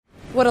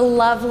What a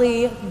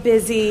lovely,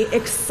 busy,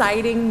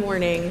 exciting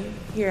morning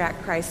here at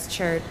Christ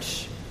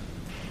Church.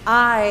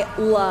 I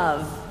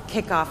love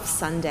Kickoff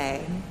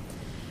Sunday.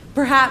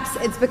 Perhaps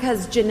it's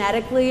because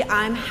genetically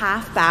I'm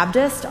half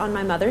Baptist on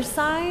my mother's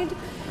side,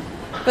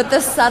 but the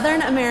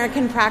Southern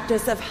American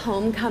practice of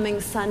Homecoming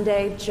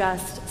Sunday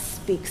just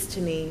speaks to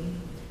me.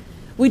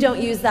 We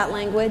don't use that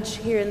language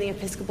here in the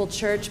Episcopal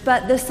Church,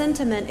 but the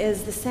sentiment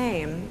is the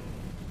same.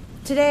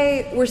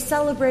 Today, we're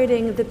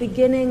celebrating the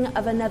beginning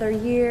of another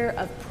year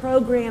of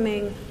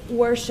programming,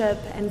 worship,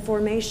 and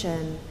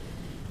formation.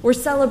 We're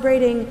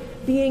celebrating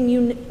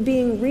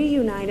being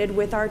reunited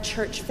with our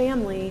church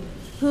family,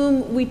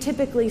 whom we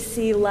typically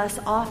see less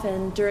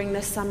often during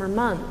the summer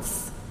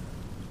months.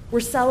 We're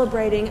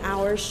celebrating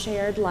our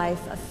shared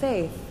life of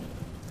faith,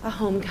 a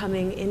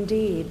homecoming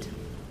indeed.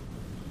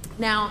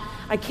 Now,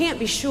 I can't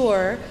be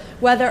sure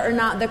whether or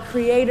not the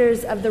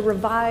creators of the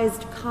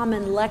Revised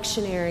Common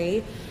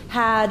Lectionary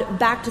had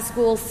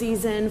back-to-school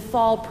season,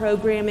 fall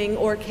programming,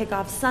 or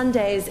kickoff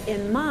Sundays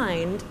in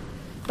mind,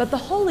 but the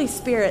Holy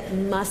Spirit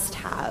must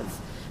have,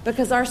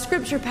 because our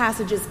scripture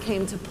passages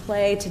came to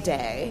play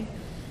today.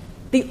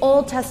 The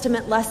Old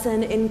Testament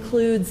lesson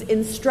includes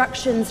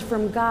instructions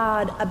from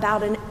God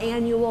about an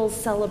annual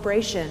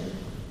celebration.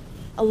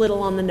 A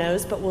little on the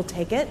nose, but we'll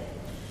take it.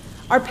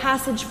 Our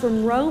passage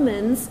from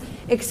Romans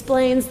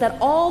explains that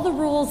all the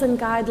rules and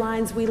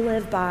guidelines we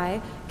live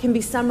by can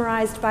be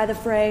summarized by the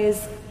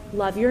phrase,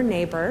 love your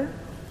neighbor,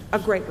 a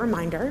great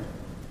reminder.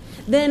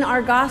 Then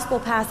our gospel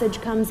passage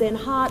comes in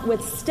hot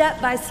with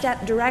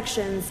step-by-step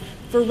directions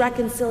for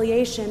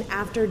reconciliation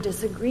after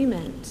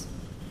disagreement.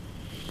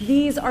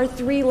 These are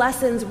three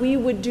lessons we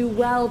would do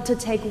well to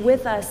take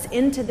with us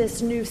into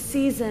this new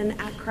season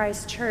at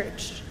Christ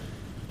Church.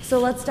 So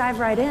let's dive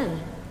right in.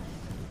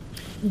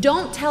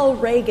 Don't tell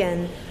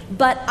Reagan,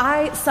 but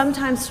I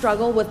sometimes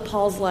struggle with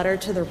Paul's letter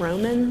to the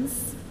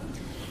Romans.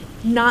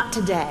 Not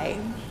today.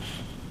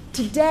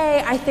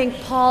 Today, I think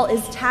Paul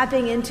is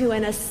tapping into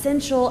an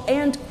essential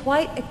and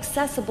quite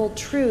accessible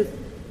truth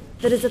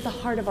that is at the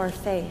heart of our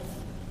faith.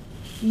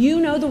 You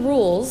know the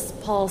rules,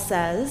 Paul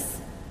says,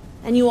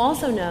 and you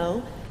also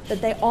know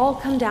that they all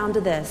come down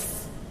to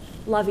this: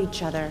 love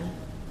each other.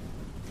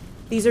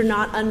 These are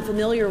not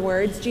unfamiliar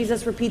words.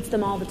 Jesus repeats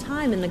them all the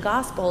time in the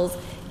Gospels.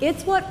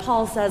 It's what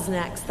Paul says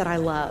next that I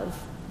love.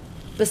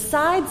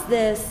 Besides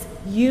this,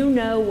 you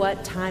know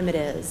what time it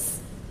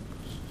is.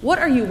 What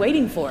are you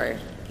waiting for?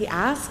 He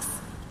asks.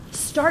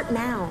 Start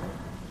now.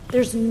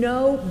 There's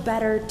no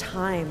better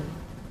time.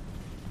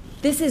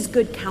 This is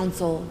good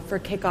counsel for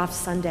Kickoff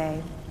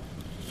Sunday.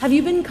 Have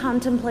you been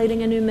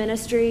contemplating a new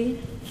ministry?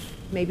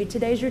 Maybe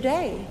today's your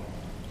day.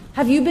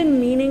 Have you been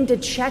meaning to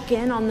check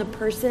in on the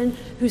person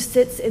who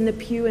sits in the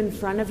pew in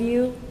front of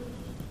you?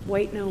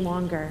 Wait no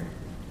longer.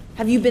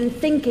 Have you been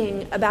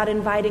thinking about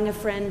inviting a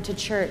friend to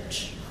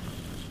church?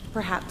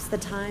 Perhaps the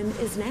time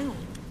is now.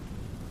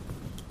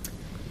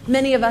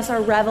 Many of us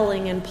are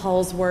reveling in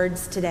Paul's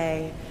words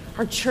today.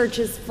 Our church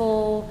is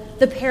full,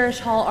 the parish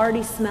hall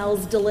already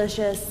smells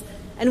delicious,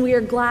 and we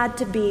are glad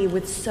to be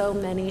with so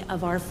many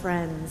of our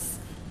friends.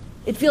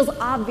 It feels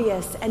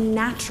obvious and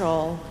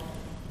natural.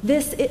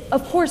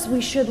 Of course,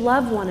 we should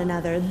love one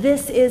another.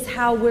 This is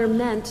how we're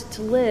meant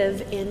to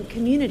live in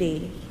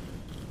community.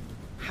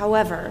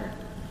 However,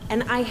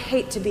 and I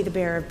hate to be the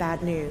bearer of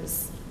bad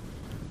news,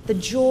 the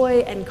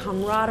joy and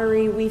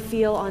camaraderie we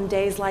feel on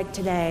days like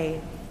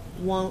today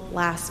won't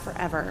last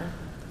forever.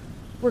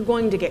 We're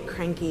going to get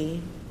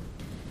cranky.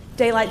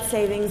 Daylight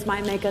savings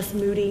might make us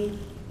moody.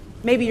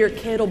 Maybe your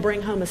kid will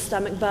bring home a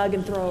stomach bug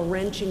and throw a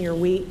wrench in your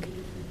week.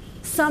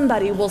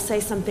 Somebody will say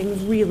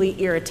something really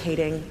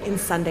irritating in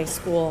Sunday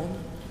school.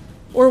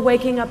 Or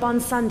waking up on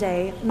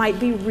Sunday might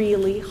be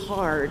really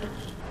hard.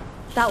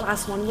 That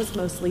last one was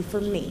mostly for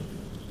me.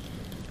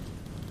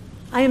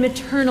 I am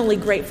eternally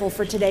grateful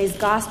for today's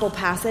gospel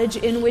passage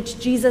in which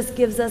Jesus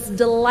gives us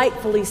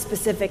delightfully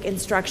specific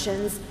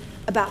instructions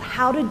about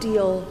how to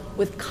deal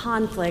with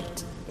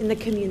conflict in the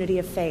community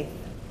of faith.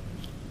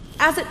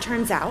 As it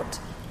turns out,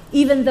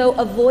 even though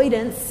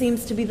avoidance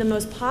seems to be the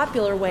most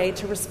popular way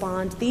to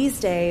respond these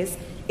days,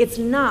 it's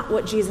not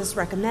what Jesus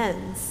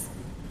recommends.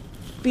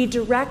 Be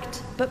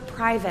direct but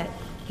private,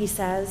 he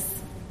says.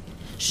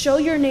 Show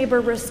your neighbor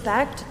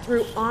respect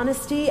through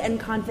honesty and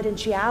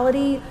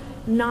confidentiality,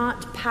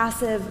 not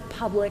passive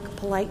public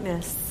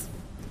politeness.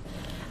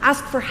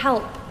 Ask for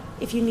help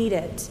if you need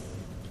it.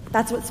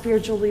 That's what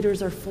spiritual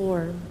leaders are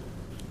for.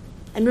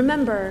 And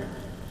remember,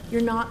 you're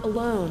not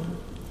alone.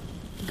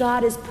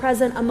 God is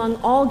present among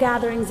all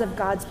gatherings of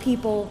God's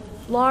people,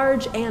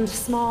 large and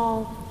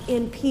small,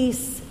 in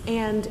peace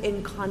and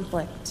in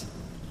conflict.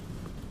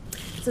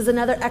 This is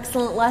another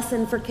excellent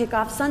lesson for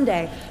Kickoff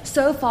Sunday.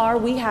 So far,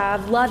 we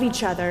have love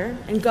each other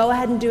and go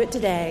ahead and do it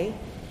today.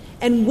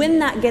 And when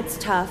that gets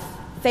tough,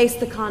 face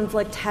the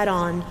conflict head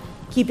on,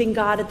 keeping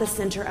God at the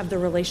center of the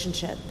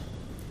relationship.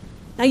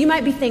 Now, you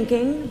might be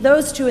thinking,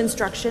 those two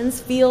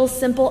instructions feel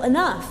simple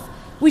enough.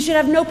 We should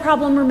have no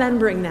problem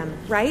remembering them,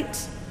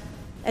 right?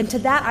 And to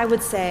that I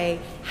would say,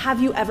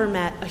 have you ever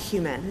met a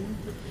human?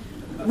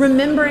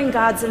 Remembering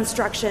God's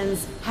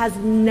instructions has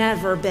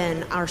never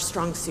been our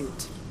strong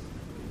suit.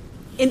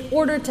 In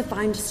order to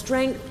find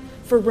strength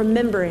for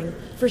remembering,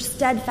 for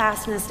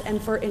steadfastness,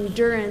 and for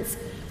endurance,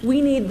 we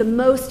need the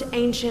most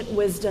ancient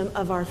wisdom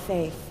of our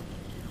faith.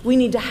 We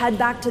need to head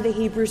back to the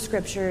Hebrew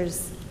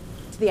Scriptures,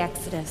 to the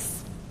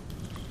Exodus.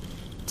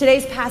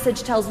 Today's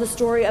passage tells the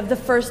story of the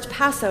first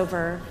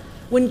Passover,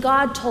 when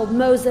God told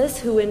Moses,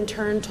 who in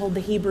turn told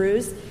the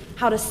Hebrews,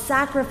 how to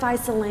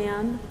sacrifice a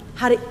lamb,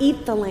 how to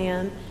eat the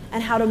lamb,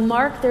 and how to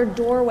mark their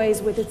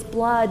doorways with its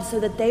blood so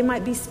that they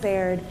might be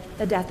spared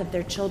the death of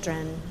their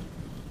children.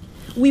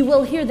 We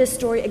will hear this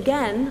story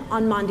again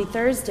on Maundy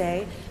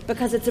Thursday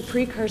because it's a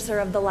precursor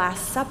of the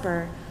Last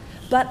Supper,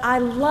 but I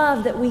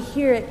love that we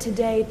hear it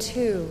today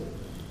too.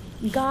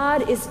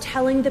 God is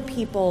telling the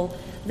people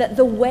that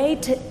the way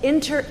to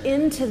enter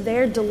into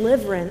their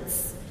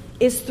deliverance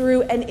is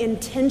through an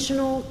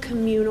intentional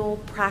communal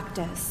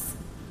practice,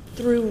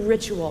 through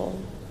ritual.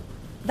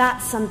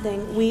 That's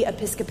something we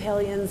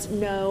Episcopalians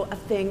know a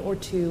thing or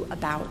two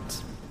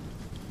about.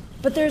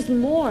 But there's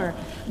more.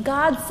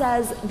 God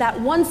says that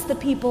once the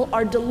people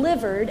are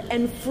delivered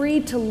and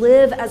free to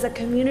live as a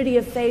community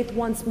of faith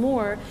once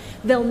more,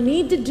 they'll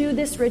need to do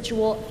this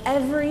ritual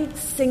every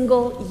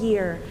single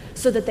year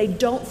so that they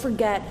don't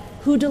forget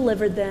who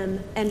delivered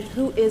them and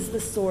who is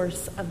the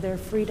source of their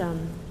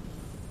freedom.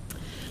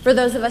 For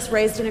those of us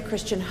raised in a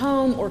Christian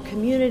home or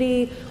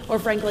community, or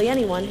frankly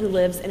anyone who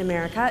lives in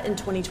America in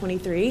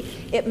 2023,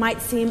 it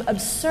might seem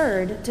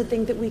absurd to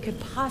think that we could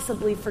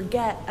possibly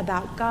forget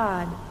about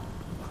God.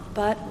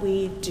 But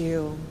we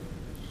do.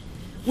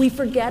 We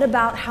forget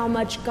about how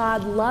much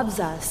God loves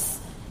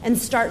us and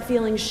start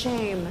feeling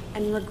shame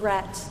and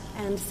regret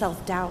and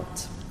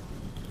self-doubt.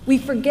 We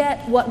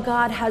forget what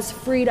God has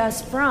freed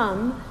us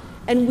from,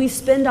 and we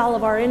spend all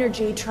of our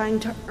energy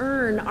trying to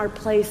earn our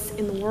place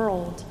in the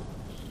world.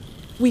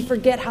 We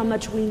forget how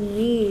much we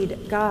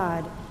need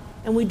God,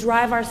 and we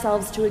drive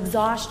ourselves to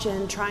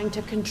exhaustion trying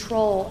to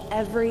control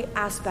every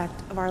aspect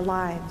of our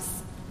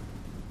lives.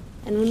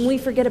 And when we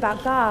forget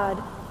about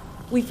God,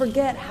 we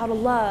forget how to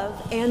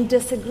love and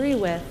disagree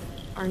with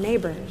our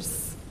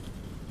neighbors.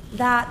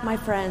 That, my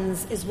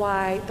friends, is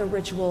why the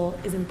ritual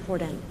is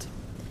important.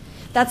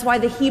 That's why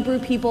the Hebrew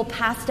people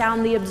passed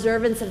down the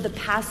observance of the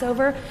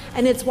Passover,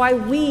 and it's why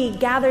we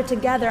gather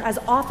together as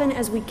often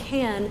as we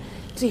can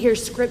to hear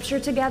Scripture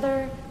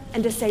together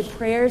and to say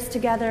prayers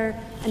together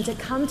and to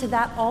come to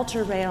that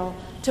altar rail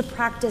to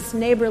practice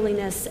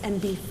neighborliness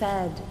and be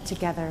fed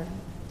together.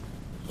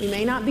 We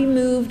may not be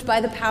moved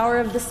by the power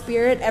of the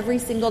Spirit every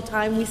single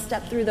time we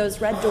step through those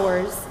red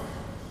doors,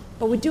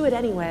 but we do it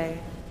anyway,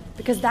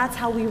 because that's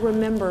how we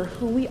remember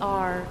who we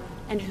are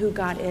and who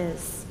God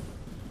is.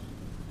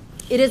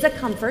 It is a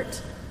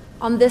comfort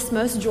on this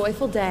most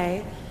joyful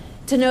day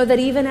to know that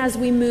even as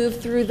we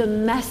move through the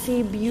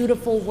messy,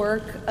 beautiful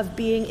work of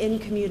being in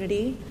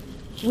community,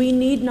 we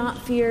need not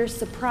fear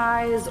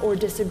surprise or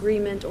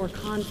disagreement or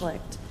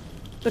conflict,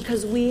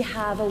 because we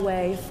have a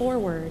way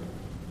forward.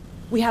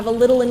 We have a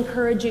little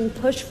encouraging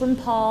push from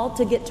Paul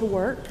to get to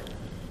work.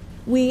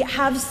 We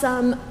have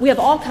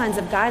all kinds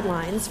of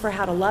guidelines for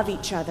how to love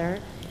each other,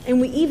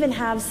 and we even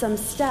have some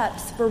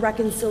steps for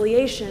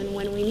reconciliation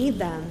when we need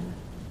them.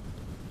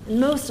 And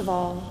most of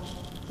all,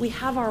 we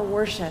have our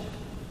worship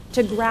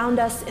to ground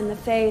us in the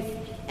faith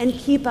and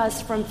keep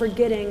us from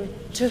forgetting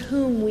to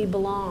whom we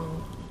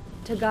belong,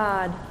 to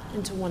God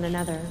and to one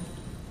another.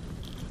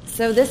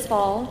 So this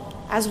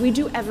fall, as we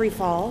do every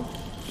fall,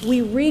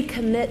 we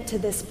recommit to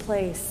this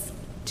place,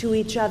 to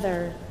each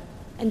other,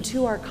 and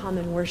to our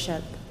common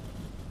worship.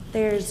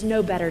 There's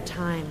no better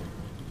time.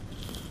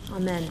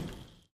 Amen.